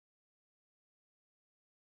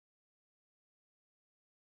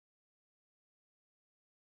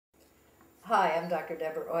Hi, I'm Dr.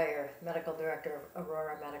 Deborah Oyer, Medical Director of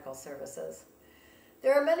Aurora Medical Services.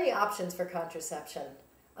 There are many options for contraception.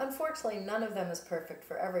 Unfortunately, none of them is perfect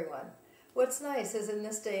for everyone. What's nice is in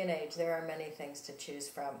this day and age, there are many things to choose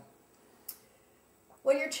from.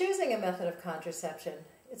 When you're choosing a method of contraception,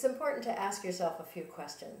 it's important to ask yourself a few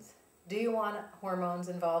questions. Do you want hormones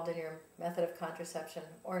involved in your method of contraception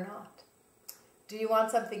or not? Do you want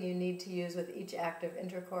something you need to use with each active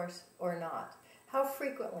intercourse or not? How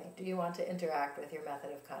frequently do you want to interact with your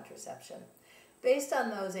method of contraception? Based on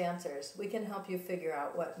those answers, we can help you figure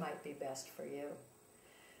out what might be best for you.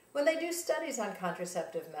 When they do studies on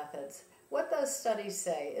contraceptive methods, what those studies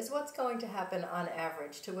say is what's going to happen on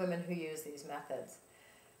average to women who use these methods.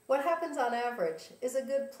 What happens on average is a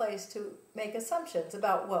good place to make assumptions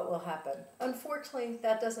about what will happen. Unfortunately,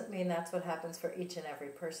 that doesn't mean that's what happens for each and every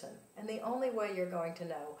person. And the only way you're going to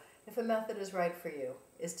know if a method is right for you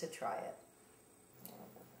is to try it.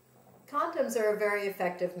 Condoms are a very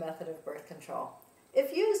effective method of birth control.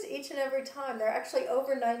 If used each and every time, they're actually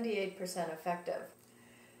over 98% effective.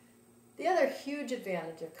 The other huge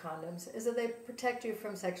advantage of condoms is that they protect you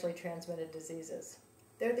from sexually transmitted diseases.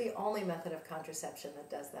 They're the only method of contraception that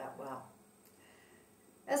does that well.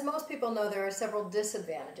 As most people know, there are several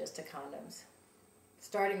disadvantages to condoms,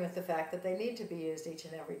 starting with the fact that they need to be used each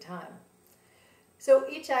and every time. So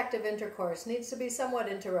each active intercourse needs to be somewhat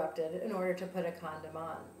interrupted in order to put a condom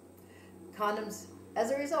on. Condoms, as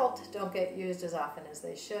a result, don't get used as often as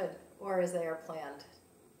they should or as they are planned.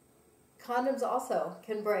 Condoms also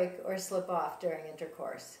can break or slip off during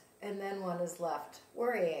intercourse, and then one is left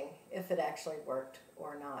worrying if it actually worked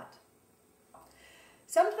or not.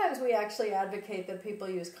 Sometimes we actually advocate that people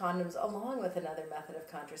use condoms along with another method of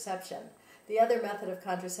contraception. The other method of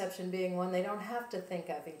contraception being one they don't have to think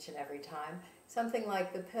of each and every time, something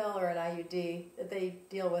like the pill or an IUD that they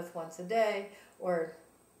deal with once a day or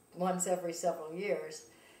once every several years.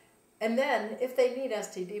 And then, if they need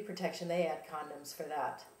STD protection, they add condoms for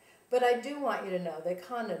that. But I do want you to know that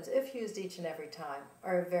condoms, if used each and every time,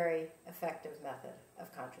 are a very effective method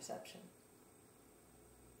of contraception.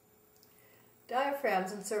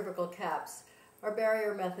 Diaphragms and cervical caps are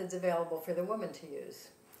barrier methods available for the woman to use.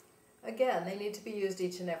 Again, they need to be used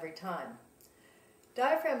each and every time.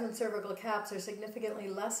 Diaphragms and cervical caps are significantly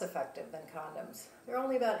less effective than condoms. They're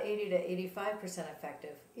only about 80 to 85%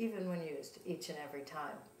 effective, even when used each and every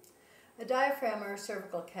time. A diaphragm or a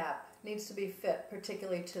cervical cap needs to be fit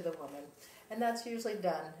particularly to the woman, and that's usually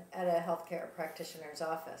done at a healthcare practitioner's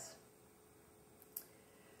office.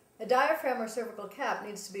 A diaphragm or cervical cap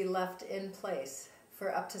needs to be left in place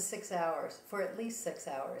for up to 6 hours, for at least 6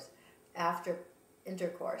 hours after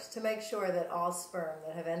intercourse, to make sure that all sperm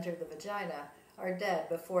that have entered the vagina are dead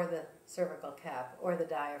before the cervical cap or the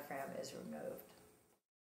diaphragm is removed.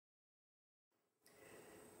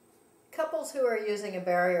 Couples who are using a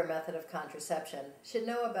barrier method of contraception should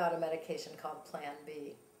know about a medication called Plan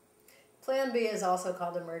B. Plan B is also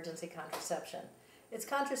called emergency contraception. It's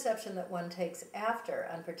contraception that one takes after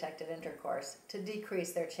unprotected intercourse to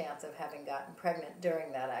decrease their chance of having gotten pregnant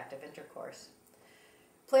during that active intercourse.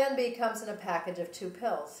 Plan B comes in a package of 2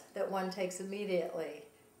 pills that one takes immediately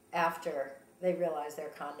after they realize their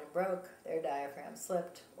condom broke, their diaphragm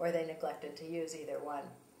slipped, or they neglected to use either one.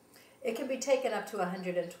 It can be taken up to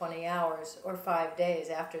 120 hours or 5 days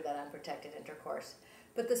after that unprotected intercourse,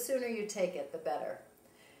 but the sooner you take it, the better.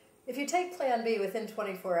 If you take Plan B within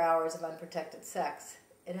 24 hours of unprotected sex,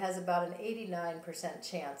 it has about an 89%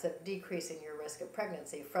 chance of decreasing your risk of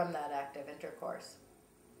pregnancy from that active intercourse.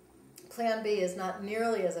 Plan B is not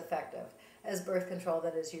nearly as effective as birth control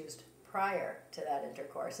that is used prior to that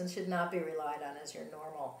intercourse and should not be relied on as your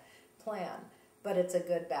normal plan, but it's a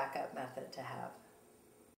good backup method to have.